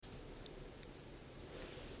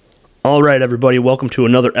All right, everybody, welcome to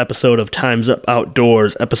another episode of Time's Up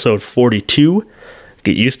Outdoors, episode 42.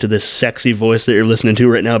 Get used to this sexy voice that you're listening to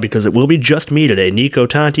right now because it will be just me today, Niko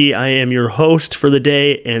Tanti. I am your host for the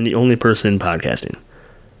day and the only person podcasting.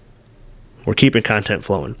 We're keeping content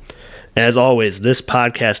flowing. As always, this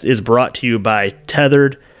podcast is brought to you by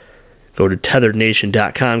Tethered. Go to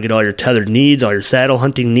tetherednation.com, get all your tethered needs, all your saddle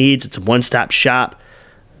hunting needs. It's a one-stop shop.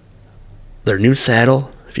 Their new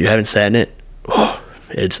saddle, if you haven't sat in it,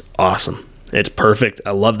 it's awesome. It's perfect.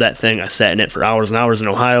 I love that thing. I sat in it for hours and hours in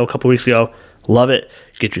Ohio a couple weeks ago. Love it.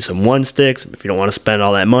 Get you some one sticks. If you don't want to spend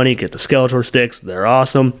all that money, get the Skeletor sticks. They're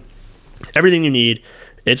awesome. Everything you need,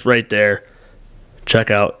 it's right there.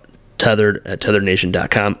 Check out Tethered at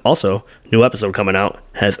tetherednation.com. Also, new episode coming out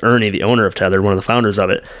has Ernie, the owner of Tethered, one of the founders of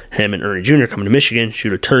it. Him and Ernie Jr. coming to Michigan,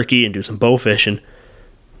 shoot a turkey, and do some bow fishing.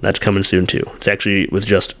 That's coming soon, too. It's actually was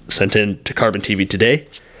just sent in to Carbon TV today.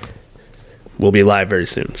 We'll be live very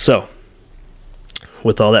soon. So,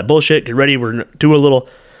 with all that bullshit, get ready. We're going to do a little...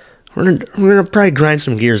 We're gonna probably grind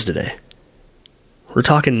some gears today. We're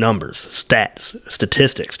talking numbers, stats,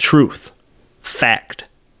 statistics, truth, fact.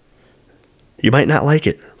 You might not like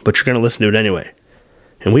it, but you're going to listen to it anyway.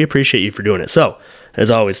 And we appreciate you for doing it. So,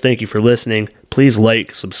 as always, thank you for listening. Please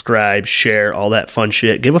like, subscribe, share, all that fun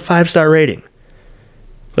shit. Give a 5-star rating.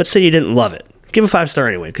 Let's say you didn't love it. Give a 5-star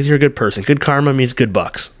anyway, because you're a good person. Good karma means good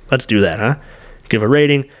bucks. Let's do that, huh? Give a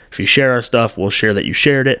rating. If you share our stuff, we'll share that you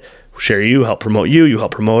shared it. We'll share you, help promote you, you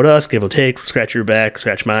help promote us, give or take, scratch your back,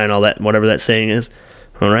 scratch mine, all that, whatever that saying is.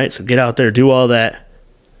 All right, so get out there, do all that,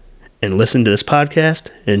 and listen to this podcast.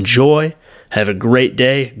 Enjoy. Have a great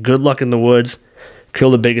day. Good luck in the woods.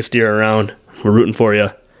 Kill the biggest deer around. We're rooting for you.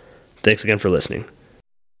 Thanks again for listening.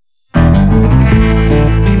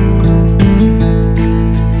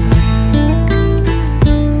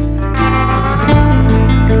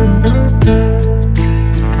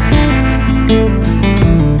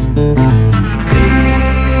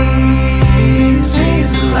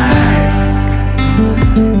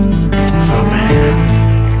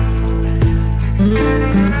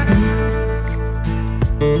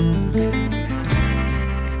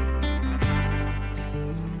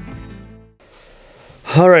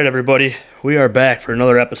 All right, everybody, we are back for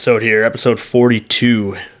another episode here, episode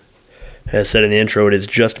 42. As said in the intro, it is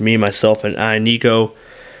just me, myself, and I, Niko.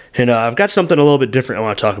 And I've got something a little bit different I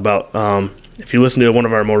want to talk about. If you listen to one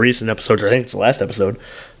of our more recent episodes, or I think it's the last episode,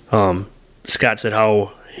 Scott said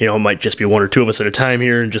how, it might just be one or two of us at a time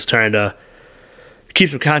here and just trying to keep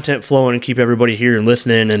some content flowing and keep everybody here and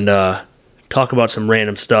listening and talk about some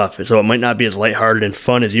random stuff. And so it might not be as lighthearted and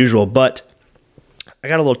fun as usual, but I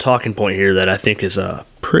got a little talking point here that I think is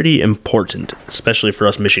pretty important, especially for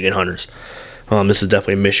us Michigan hunters. This is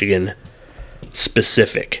definitely Michigan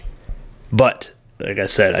specific. But, like I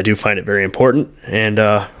said, I do find it very important, and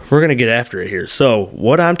we're going to get after it here. So,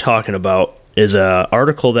 what I'm talking about is an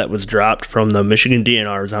article that was dropped from the Michigan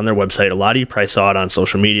DNR. It's on their website. A lot of you probably saw it on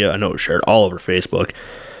social media. I know it was shared all over Facebook.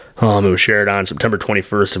 It was shared on September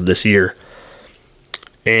 21st of this year.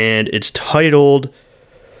 And it's titled...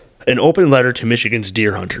 An open letter to Michigan's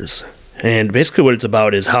deer hunters. And basically what it's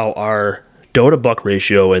about is how our doe-to-buck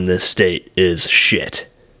ratio in this state is shit.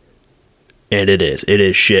 And it is. It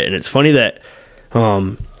is shit. And it's funny that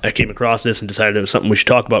I came across this and decided it was something we should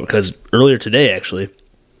talk about because earlier today, actually,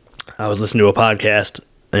 I was listening to a podcast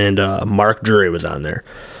and Mark Drury was on there.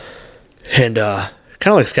 And kind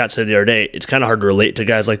of like Scott said the other day, it's kind of hard to relate to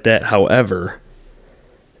guys like that. However,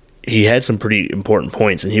 he had some pretty important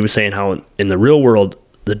points. And he was saying how in the real world,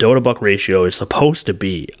 the doe-to-buck ratio is supposed to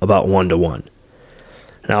be about 1-to-1.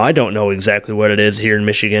 Now, I don't know exactly what it is here in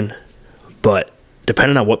Michigan, but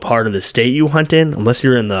depending on what part of the state you hunt in, unless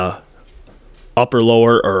you're in the upper,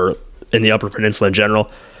 lower, or in the upper peninsula in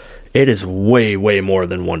general, it is way, way more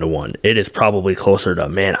than 1-to-1. It is probably closer to,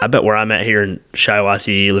 I bet where I'm at here in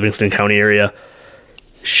Shiawassee, Livingston County area,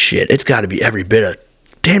 shit, it's got to be every bit of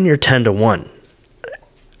damn near 10-to-1.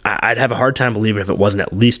 I'd have a hard time believing if it wasn't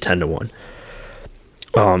at least 10-to-1.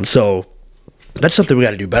 So that's something we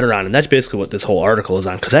got to do better on, and that's basically what this whole article is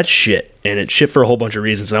on, because that's shit, and it's shit for a whole bunch of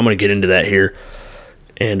reasons, and I'm going to get into that here,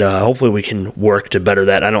 and hopefully we can work to better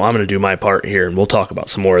that. I know I'm going to do my part here, and we'll talk about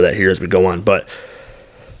some more of that here as we go on, but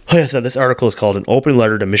like I said, this article is called An Open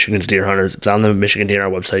Letter to Michigan's Deer Hunters. It's on the Michigan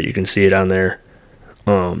DNR website. You can see it on there,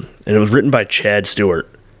 and it was written by Chad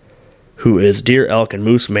Stewart, who is Deer, Elk, and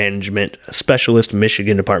Moose Management Specialist,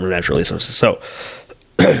 Michigan Department of Natural Resources. So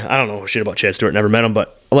I don't know shit about Chad Stewart, never met him,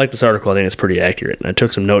 but I like this article. I think it's pretty accurate. And I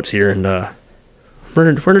took some notes here, and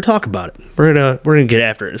we're gonna talk about it. We're gonna get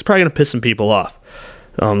after it. It's probably gonna piss some people off.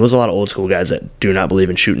 There's a lot of old school guys that do not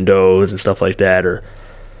believe in shooting does and stuff like that, or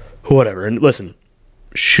whatever. And listen,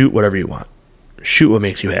 shoot whatever you want. Shoot what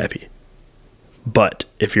makes you happy. But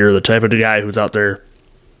if you're the type of guy who's out there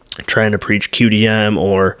trying to preach QDM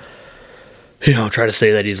or, try to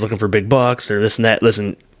say that he's looking for big bucks or this and that,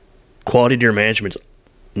 listen, quality deer management's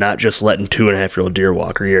not just letting 2.5-year-old deer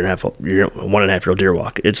walk or 1.5-year-old deer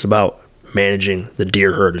walk. It's about managing the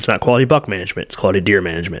deer herd. It's not quality buck management. It's quality deer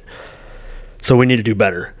management. So we need to do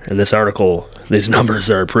better. In this article, these numbers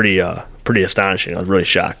are pretty astonishing. I was really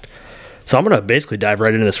shocked. So I'm going to basically dive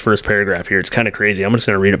right into this first paragraph here. It's kind of crazy. I'm just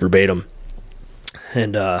going to read it verbatim.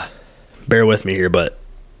 And bear with me here, but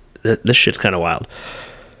this shit's kind of wild.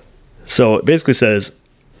 So it basically says,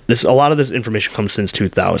 a lot of this information comes since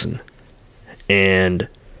 2000. And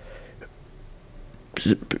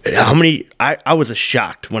I was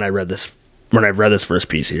shocked when I read this first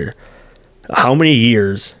piece here. How many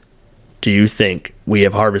years do you think we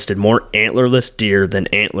have harvested more antlerless deer than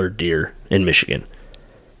antlered deer in Michigan?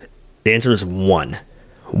 The answer is 1.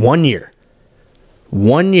 1 year.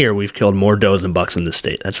 1 year we've killed more does than bucks in this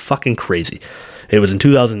state. That's fucking crazy. It was in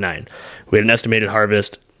 2009. We had an estimated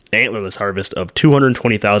antlerless harvest of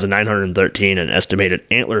 220,913 and an estimated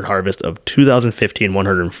antlered harvest of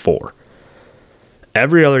 2,104.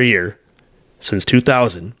 Every other year since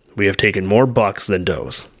 2000, we have taken more bucks than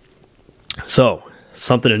does. So,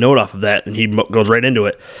 something to note off of that, and he goes right into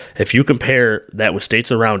it. If you compare that with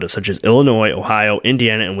states around us, such as Illinois, Ohio,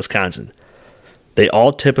 Indiana, and Wisconsin, they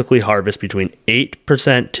all typically harvest between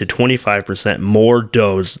 8% to 25% more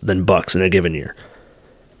does than bucks in a given year.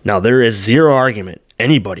 Now, there is zero argument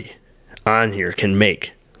anybody on here can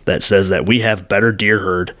make that says that we have better deer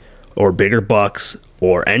herd or bigger bucks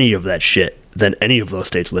or any of that shit than any of those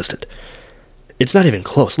states listed. It's not even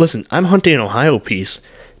close. Listen, I'm hunting an Ohio piece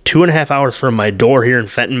 2.5 hours from my door here in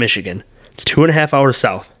Fenton, Michigan. It's 2.5 hours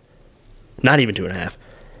south. Not even 2.5.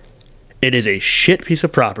 It is a shit piece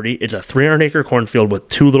of property. It's a 300-acre cornfield with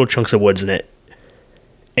 2 little chunks of woods in it.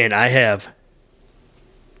 And I have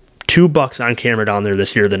 2 bucks on camera down there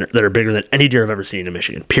this year that are bigger than any deer I've ever seen in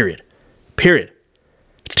Michigan. Period.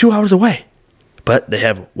 It's 2 hours away. But they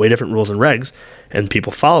have way different rules and regs, and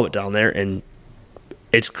people follow it down there, and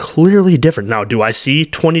it's clearly different. Now, do I see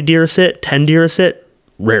 20 deer a sit, 10 deer a sit?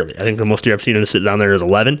 Rarely. I think the most deer I've seen in a sit down there is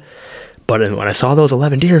 11. But when I saw those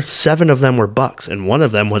 11 deer, 7 of them were bucks, and one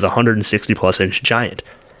of them was a 160-plus inch giant.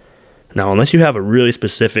 Now, unless you have a really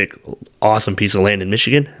specific, awesome piece of land in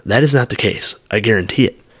Michigan, that is not the case. I guarantee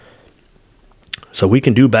it. So we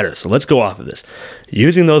can do better. So let's go off of this.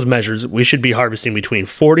 Using those measures, we should be harvesting between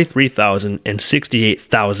 43,000 and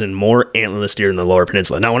 68,000 more antlerless deer in the Lower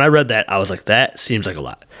Peninsula. Now, when I read that, I was like, that seems like a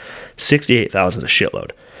lot. 68,000 is a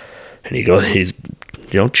shitload.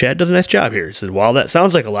 And Chad does a nice job here. He says, while that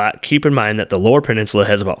sounds like a lot, keep in mind that the Lower Peninsula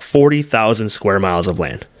has about 40,000 square miles of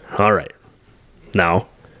land. All right. Now,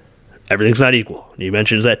 everything's not equal. You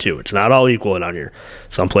mentioned that too. It's not all equal down here.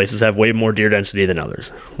 Some places have way more deer density than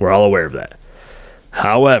others. We're all aware of that.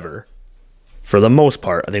 However, for the most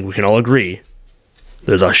part, I think we can all agree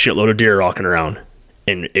there's a shitload of deer walking around,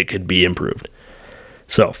 and it could be improved.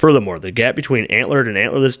 So, furthermore, the gap between antlered and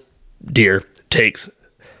antlerless deer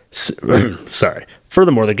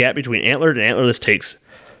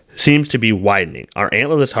seems to be widening. Our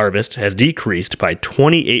antlerless harvest has decreased by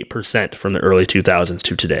 28% from the early 2000s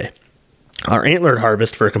to today. Our antlered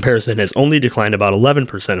harvest, for comparison, has only declined about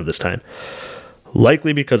 11% of this time,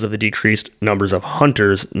 likely because of the decreased numbers of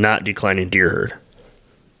hunters, not declining deer herd.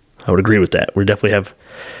 I would agree with that. We definitely have...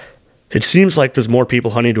 It seems like there's more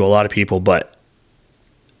people hunting to a lot of people, but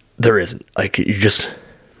there isn't. There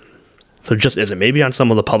just isn't. Maybe on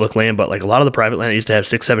some of the public land, but a lot of the private land that used to have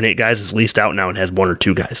 6, 7, 8 guys is leased out now and has 1 or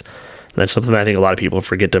 2 guys. And that's something that I think a lot of people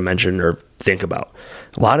forget to mention or think about.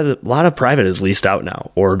 A lot of private is leased out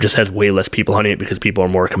now, or just has way less people hunting it because people are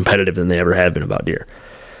more competitive than they ever have been about deer.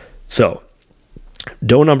 So,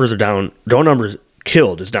 doe numbers are down. Doe numbers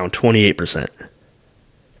killed is down 28%.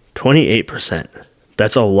 28%.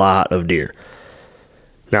 That's a lot of deer.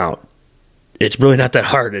 Now, it's really not that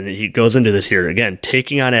hard, and he goes into this here. Again,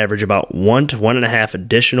 taking on average about 1 to 1.5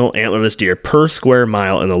 additional antlerless deer per square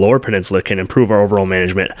mile in the Lower Peninsula can improve our overall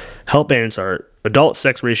management, help balance our adult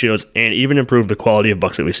sex ratios, and even improve the quality of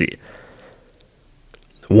bucks that we see.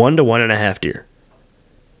 1 to 1.5 deer.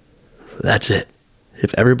 That's it.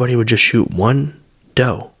 If everybody would just shoot 1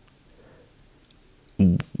 doe,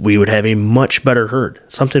 we would have a much better herd.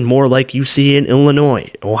 Something more like you see in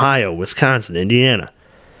Illinois, Ohio, Wisconsin, Indiana.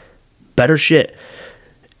 Better shit.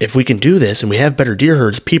 If we can do this and we have better deer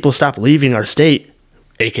herds, people stop leaving our state,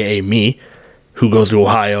 aka me, who goes to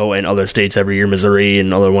Ohio and other states every year, Missouri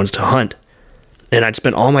and other ones to hunt. And I'd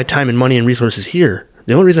spend all my time and money and resources here.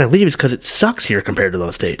 The only reason I leave is because it sucks here compared to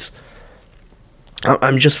those states.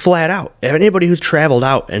 I'm just flat out. Anybody who's traveled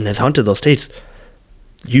out and has hunted those states,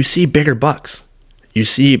 you see bigger bucks. You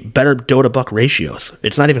see better doe to buck ratios.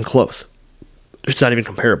 It's not even close. It's not even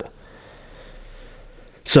comparable.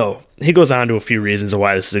 So he goes on to a few reasons of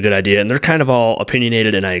why this is a good idea, and they're kind of all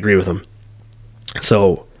opinionated, and I agree with him.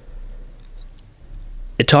 So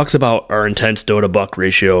it talks about our intense doe to buck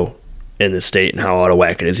ratio in the state and how out of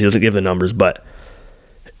whack it is. He doesn't give the numbers, but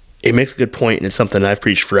it makes a good point, and it's something I've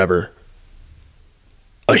preached forever.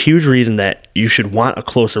 A huge reason that you should want a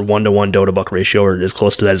closer 1-to-1 doe to buck ratio, or as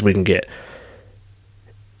close to that as we can get.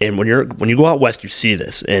 And when you go out west, you see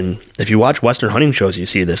this. And if you watch Western hunting shows, you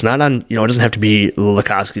see this. Not on, it doesn't have to be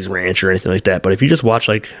Lukowski's Ranch or anything like that. But if you just watch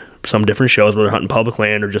like some different shows where they're hunting public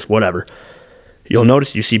land or just whatever, you'll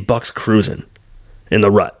notice you see bucks cruising in the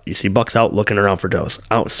rut. You see bucks out looking around for does,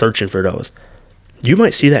 out searching for does. You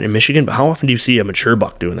might see that in Michigan, but how often do you see a mature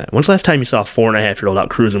buck doing that? When's the last time you saw a 4.5-year-old out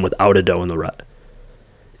cruising without a doe in the rut?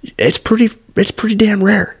 It's pretty damn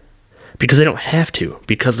rare. Because they don't have to.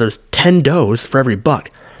 Because there's 10 does for every buck.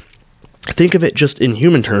 Think of it just in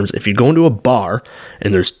human terms. If you go into a bar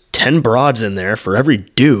and there's 10 broads in there for every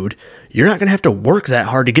dude, you're not going to have to work that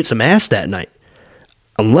hard to get some ass that night.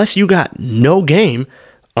 Unless you got no game,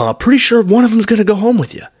 pretty sure one of them's going to go home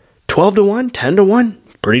with you. 12-1, 10-1,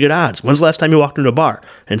 pretty good odds. When's the last time you walked into a bar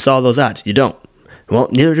and saw those odds? You don't. Well,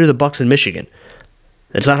 neither do the bucks in Michigan.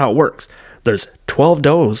 That's not how it works. There's 12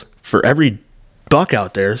 does for every buck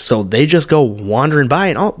out there, so they just go wandering by,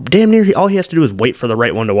 and damn near all he has to do is wait for the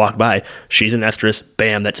right one to walk by. She's an estrus,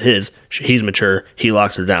 bam, that's his. He's mature, he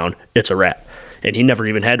locks her down, it's a wrap. And he never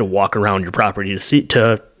even had to walk around your property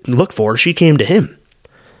to look for her. She came to him.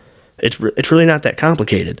 It's really not that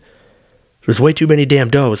complicated. There's way too many damn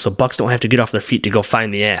does, so bucks don't have to get off their feet to go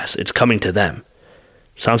find the ass. It's coming to them.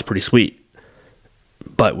 Sounds pretty sweet.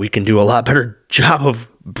 But we can do a lot better job of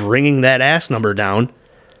bringing that ass number down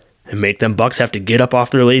and make them bucks have to get up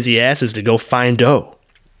off their lazy asses to go find doe.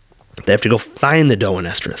 They have to go find the doe in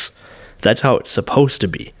estrus. That's how it's supposed to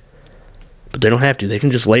be. But they don't have to. They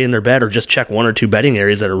can just lay in their bed or just check 1 or 2 bedding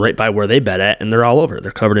areas that are right by where they bed at, and they're all over.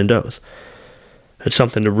 They're covered in does. It's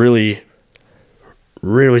something to really,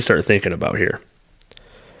 really start thinking about here.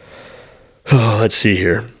 Oh, let's see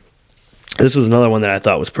here. This was another one that I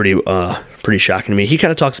thought was pretty shocking to me. He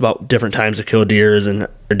kind of talks about different times to kill deer and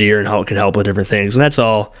how it can help with different things. And that's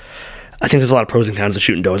all. I think there's a lot of pros and cons of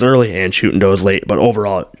shooting does early and shooting does late. But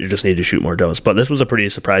overall, you just need to shoot more does. But this was a pretty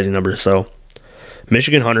surprising number. So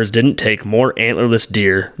Michigan hunters didn't take more antlerless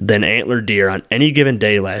deer than antlered deer on any given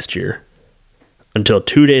day last year until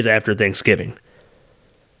 2 days after Thanksgiving.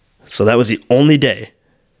 So that was the only day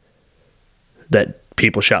that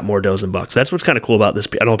people shot more does than bucks. That's what's kind of cool about this.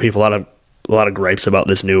 I know people a lot of gripes about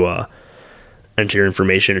this new enter your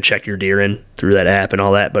information or check your deer in through that app and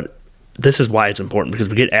all that, but this is why it's important, because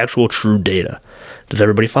we get actual true data. Does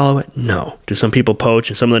everybody follow it? No. Do some people poach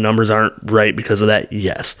and some of the numbers aren't right because of that?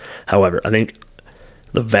 Yes. However, I think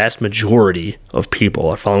the vast majority of people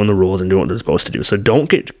are following the rules and doing what they're supposed to do. So don't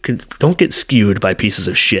get skewed by pieces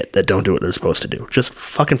of shit that don't do what they're supposed to do. Just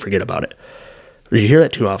fucking forget about it. You hear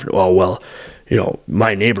that too often. Oh, well,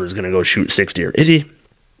 my neighbor is going to go shoot 6 deer. Is he?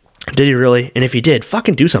 Did he really? And if he did,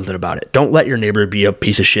 fucking do something about it. Don't let your neighbor be a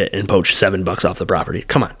piece of shit and poach $7 off the property.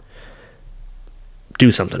 Come on.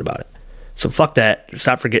 Do something about it. So fuck that.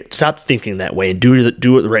 Stop thinking that way and do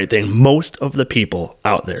the right thing. Most of the people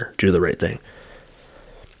out there do the right thing.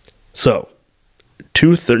 So,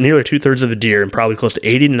 nearly 2/3 of the deer and probably close to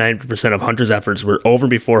 80 to 90% of hunters' efforts were over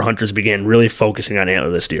before hunters began really focusing on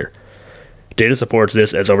antlerless deer. Data supports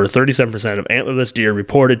this, as over 37% of antlerless deer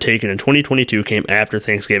reported taken in 2022 came after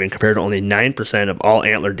Thanksgiving, compared to only 9% of all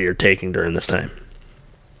antler deer taken during this time.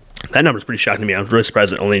 That number is pretty shocking to me. I'm really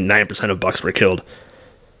surprised that only 9% of bucks were killed.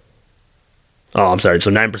 Oh, I'm sorry. So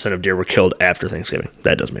 9% of deer were killed after Thanksgiving.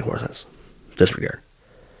 That does make more sense. Disregard.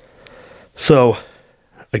 So,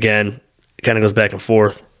 again, it kind of goes back and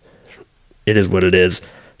forth. It is what it is.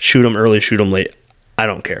 Shoot them early, shoot them late. I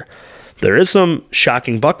don't care. There is some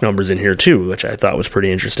shocking buck numbers in here too, which I thought was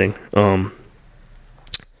pretty interesting.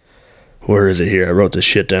 Where is it here? I wrote this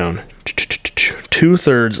shit down.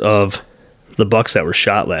 2/3 of the bucks that were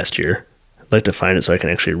shot last year. I'd like to find it so I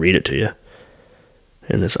can actually read it to you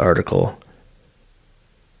in this article.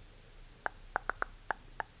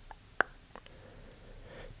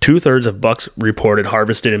 Two-thirds of bucks reported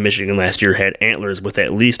harvested in Michigan last year had antlers with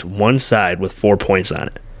at least one side with 4 points on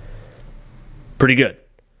it. Pretty good.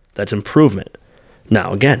 That's improvement.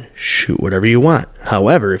 Now, again, shoot whatever you want.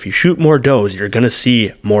 However, if you shoot more does, you're going to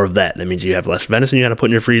see more of that. That means you have less venison you got to put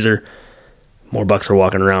in your freezer. More bucks are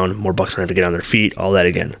walking around. More bucks are going to have to get on their feet. All that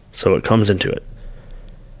again. So it comes into it.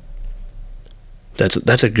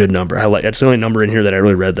 That's a good number. That's the only number in here that I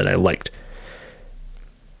really read that I liked.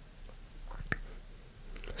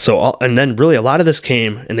 So, and then really a lot of this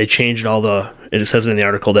came, and they changed it says in the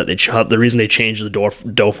article that the reason they changed the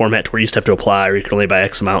doe format to where you used to have to apply, or you could only buy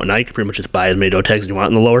X amount, and now you can pretty much just buy as many doe tags as you want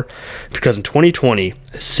in the lower, because in 2020,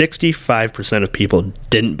 65% of people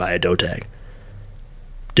didn't buy a doe tag.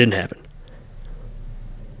 Didn't happen.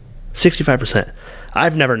 65%.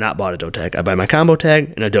 I've never not bought a doe tag. I buy my combo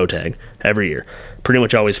tag and a doe tag every year. Pretty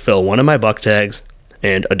much always fill one of my buck tags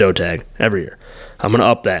and a doe tag every year. I'm going to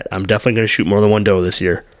up that. I'm definitely going to shoot more than one doe this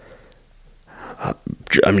year.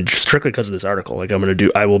 I mean, strictly because of this article. Like,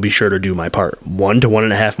 I will be sure to do my part. 1 to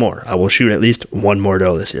 1.5 more. I will shoot at least one more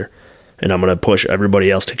doe this year. And I'm going to push everybody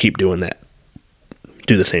else to keep doing that.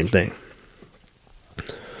 Do the same thing.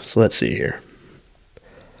 So let's see here.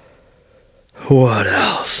 What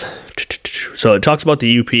else? So it talks about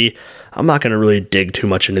the UP. I'm not going to really dig too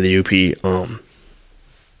much into the UP.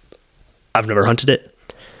 I've never hunted it.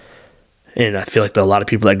 And I feel like a lot of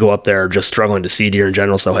people that go up there are just struggling to see deer in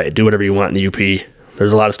general. So, hey, do whatever you want in the UP.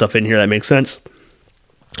 There's a lot of stuff in here that makes sense.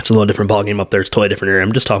 It's a little different ballgame up there. It's a totally different area.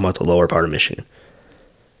 I'm just talking about the lower part of Michigan.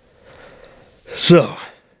 So,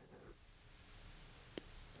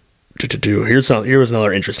 here was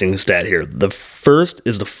another interesting stat here. The first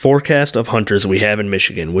is the forecast of hunters we have in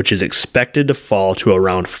Michigan, which is expected to fall to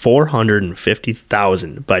around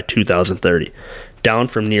 450,000 by 2030. Down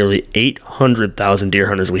from nearly 800,000 deer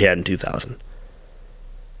hunters we had in 2000.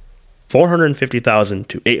 450,000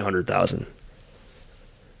 to 800,000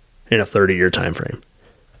 in a 30-year time frame.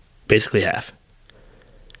 Basically half.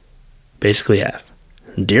 The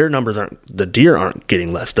deer aren't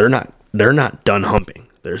getting less. They're not done humping.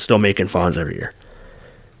 They're still making fawns every year.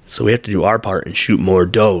 So we have to do our part and shoot more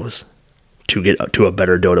does to get to a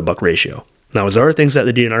better doe to buck ratio. Now, is there other things that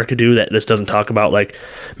the DNR could do that this doesn't talk about, like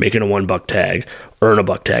making a 1 buck tag, earn a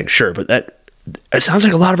buck tag? Sure, but it sounds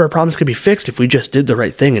like a lot of our problems could be fixed if we just did the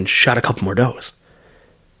right thing and shot a couple more does.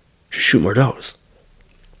 Just shoot more does.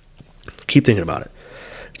 Keep thinking about it.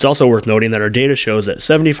 It's also worth noting that our data shows that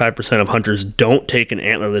 75% of hunters don't take an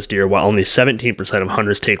antlerless deer, while only 17% of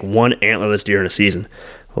hunters take one antlerless deer in a season.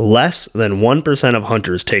 Less than 1% of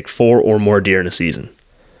hunters take 4 or more deer in a season.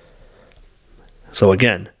 So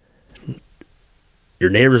again, your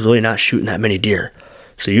neighbor's really not shooting that many deer.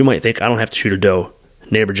 So you might think, I don't have to shoot a doe.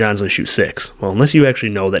 Neighbor John's going to shoot 6. Well, unless you actually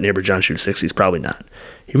know that neighbor John shoots 6, he's probably not.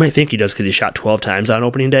 You might think he does because he shot 12 times on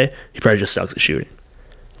opening day. He probably just sucks at shooting.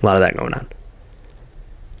 A lot of that going on.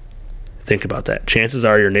 Think about that. Chances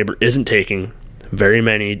are your neighbor isn't taking very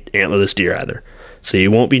many antlerless deer either. So you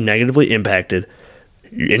won't be negatively impacting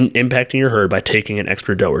your herd by taking an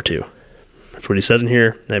extra doe or two. That's what he says in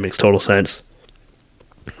here. That makes total sense.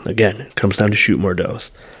 Again, it comes down to shoot more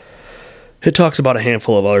does. It talks about a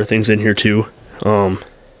handful of other things in here too. It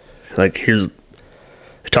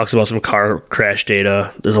talks about some car crash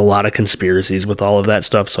data. There's a lot of conspiracies with all of that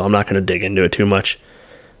stuff, so I'm not going to dig into it too much.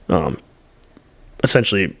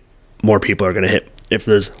 Essentially, more people are going to hit. If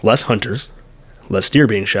there's less hunters, less deer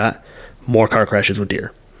being shot, more car crashes with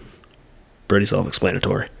deer. Pretty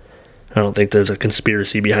self-explanatory. I don't think there's a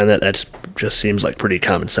conspiracy behind that. That just seems like pretty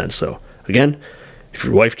common sense. So, again, if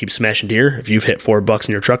your wife keeps smashing deer, if you've hit 4 bucks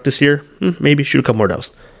in your truck this year, maybe shoot a couple more does.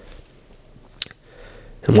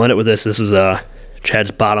 And blend it with this. This is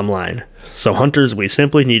Chad's bottom line. So hunters, we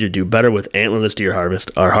simply need to do better with antlerless deer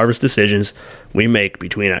harvest. Our harvest decisions we make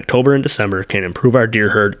between October and December can improve our deer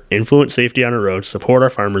herd, influence safety on the road, support our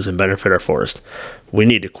farmers, and benefit our forest. We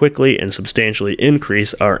need to quickly and substantially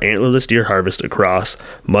increase our antlerless deer harvest across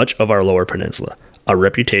much of our lower peninsula. Our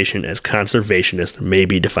reputation as conservationists may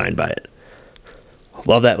be defined by it.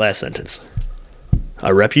 Love that last sentence.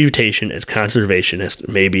 Our reputation as conservationists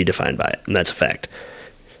may be defined by it, and that's a fact.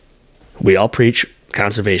 We all preach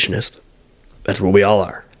conservationist. That's what we all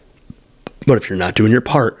are. But if you're not doing your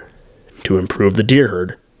part to improve the deer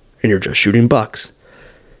herd and you're just shooting bucks,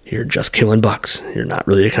 you're just killing bucks. You're not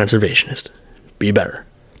really a conservationist. Be better.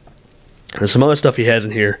 There's some other stuff he has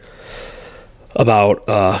in here about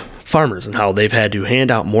farmers and how they've had to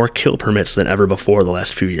hand out more kill permits than ever before the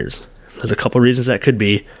last few years. There's a couple reasons that could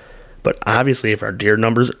be, but obviously if our deer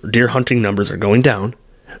hunting numbers are going down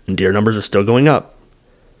and deer numbers are still going up,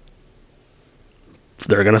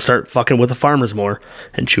 they're going to start fucking with the farmers more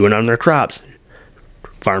and chewing on their crops.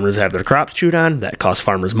 Farmers have their crops chewed on. That costs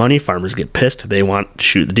farmers money. Farmers get pissed. They want to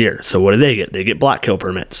shoot the deer. So what do? They get block kill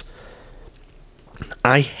permits.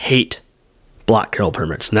 I hate block kill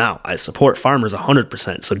permits. Now, I support farmers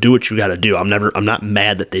 100%, so do what you got to do. I'm not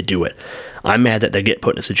mad that they do it. I'm mad that they get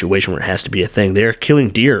put in a situation where it has to be a thing. They're killing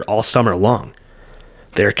deer all summer long.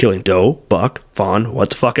 They're killing doe, buck, fawn, what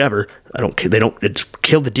the fuck ever. It's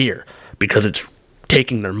kill the deer because it's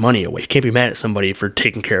taking their money away. You can't be mad at somebody for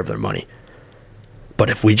taking care of their money. But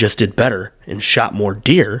if we just did better and shot more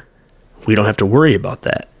deer, we don't have to worry about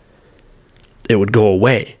that. It would go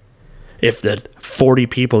away. If the 40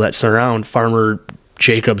 people that surround Farmer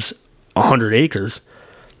Jacob's 100 acres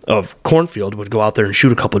of cornfield would go out there and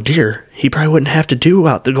shoot a couple deer, he probably wouldn't have to go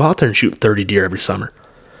out there and shoot 30 deer every summer.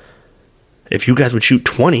 If you guys would shoot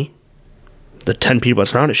 20, the 10 people that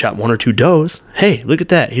surround it shot 1 or 2 does. Hey, look at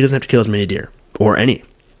that. He doesn't have to kill as many deer, or any.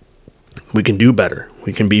 We can do better.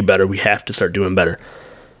 We can be better. We have to start doing better.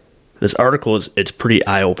 This article it's pretty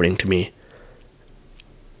eye-opening to me,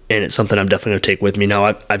 and it's something I'm definitely going to take with me.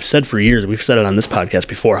 Now, I've said for years, we've said it on this podcast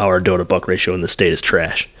before, how our doe to buck ratio in the state is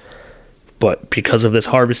trash. But because of this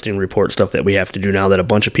harvesting report stuff that we have to do now that a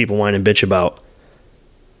bunch of people whine and bitch about,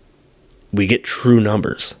 we get true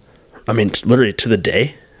numbers. I mean, literally to the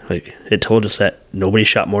day, like it told us that nobody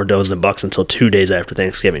shot more does than bucks until 2 days after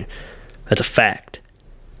Thanksgiving. That's a fact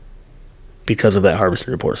because of that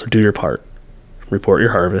harvesting report. So do your part. Report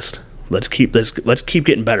your harvest. Let's keep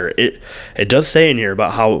getting better. It does say in here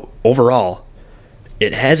about how overall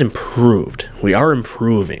it has improved. We are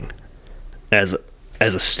improving as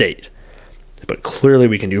a state. But clearly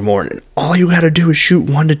we can do more. And all you got to do is shoot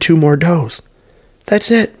 1 to 2 more does.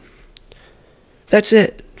 That's it.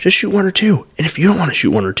 Just shoot 1 or 2. And if you don't want to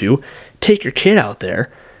shoot 1 or 2, take your kid out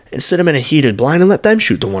there and sit them in a heated blind and let them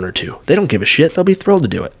shoot the 1 or 2. They don't give a shit. They'll be thrilled to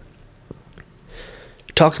do it.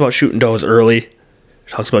 Talks about shooting does early.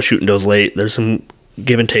 Talks about shooting does late. There's some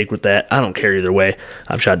give and take with that. I don't care either way.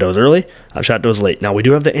 I've shot does early. I've shot does late. Now, we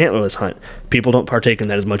do have the antlerless hunt. People don't partake in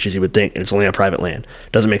that as much as you would think, and it's only on private land.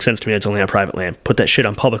 Doesn't make sense to me that it's only on private land. Put that shit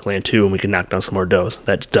on public land, too, and we can knock down some more does.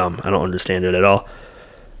 That's dumb. I don't understand it at all.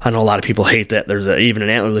 I know a lot of people hate that there's even an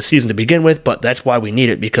antlerless season to begin with, but that's why we need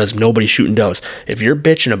it, because nobody's shooting does. If you're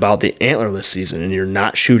bitching about the antlerless season and you're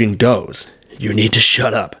not shooting does, you need to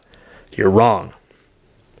shut up. You're wrong.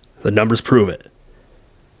 The numbers prove it.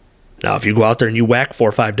 Now, if you go out there and you whack 4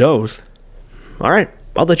 or 5 does, all right,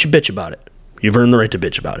 I'll let you bitch about it. You've earned the right to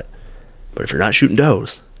bitch about it. But if you're not shooting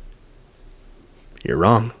does, you're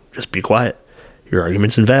wrong. Just be quiet. Your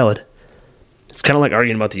argument's invalid. It's kind of like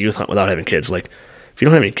arguing about the youth hunt without having kids. Like, if you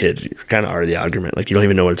don't have any kids, you kind of are the argument. Like, you don't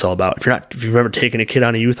even know what it's all about. If you've ever taken a kid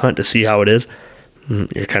on a youth hunt to see how it is,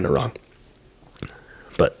 you're kind of wrong.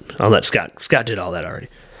 But I'll let Scott. Scott did all that already.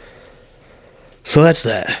 So that's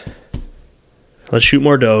that. Let's shoot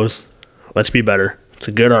more does. Let's be better. It's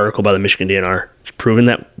a good article by the Michigan DNR. It's proving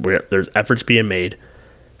that there's efforts being made.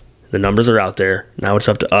 The numbers are out there. Now it's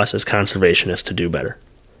up to us as conservationists to do better.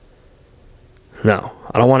 Now,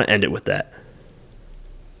 I don't want to end it with that.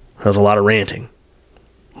 That was a lot of ranting.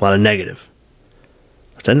 A lot of negative.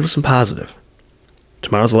 Let's end it with some positive.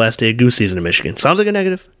 Tomorrow's the last day of goose season in Michigan. Sounds like a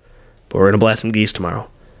negative, but we're going to blast some geese tomorrow.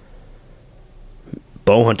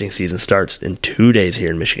 Bow hunting season starts in 2 days here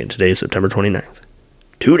in Michigan. Today is September 29th.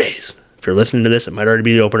 2 days. If you're listening to this, it might already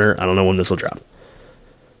be the opener. I don't know when this will drop.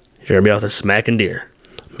 You're going to be out there smacking deer.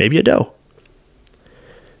 Maybe a doe.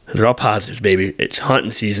 They're all positives, baby. It's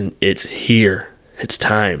hunting season. It's here. It's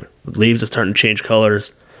time. The leaves are starting to change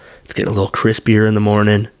colors. It's getting a little crispier in the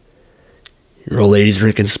morning. Your old lady's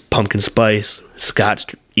drinking pumpkin spice. Scott's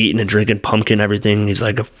eating and drinking pumpkin everything. He's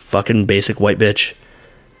like a fucking basic white bitch.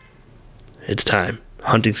 It's time.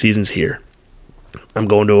 Hunting season's here. I'm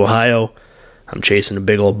going to Ohio. I'm chasing a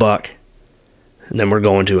big old buck. And then we're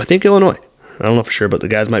going to, I think, Illinois. I don't know for sure, but the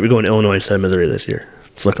guys might be going to Illinois instead of Missouri this year.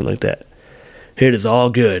 It's looking like that. It is all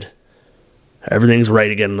good. Everything's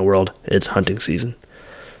right again in the world. It's hunting season.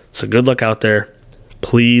 So good luck out there.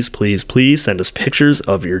 Please, please, please send us pictures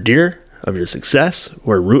of your deer, of your success.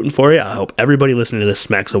 We're rooting for you. I hope everybody listening to this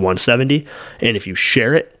smacks a 170. And if you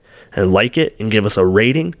share it and like it and give us a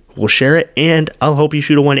rating, we'll share it. And I'll hope you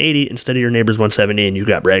shoot a 180 instead of your neighbor's 170 and you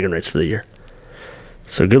got bragging rights for the year.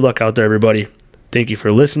 So good luck out there, everybody. Thank you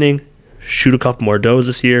for listening. Shoot a couple more does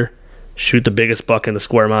this year. Shoot the biggest buck in the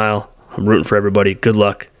square mile. I'm rooting for everybody. Good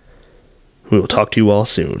luck. We will talk to you all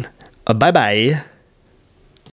soon. Bye-bye.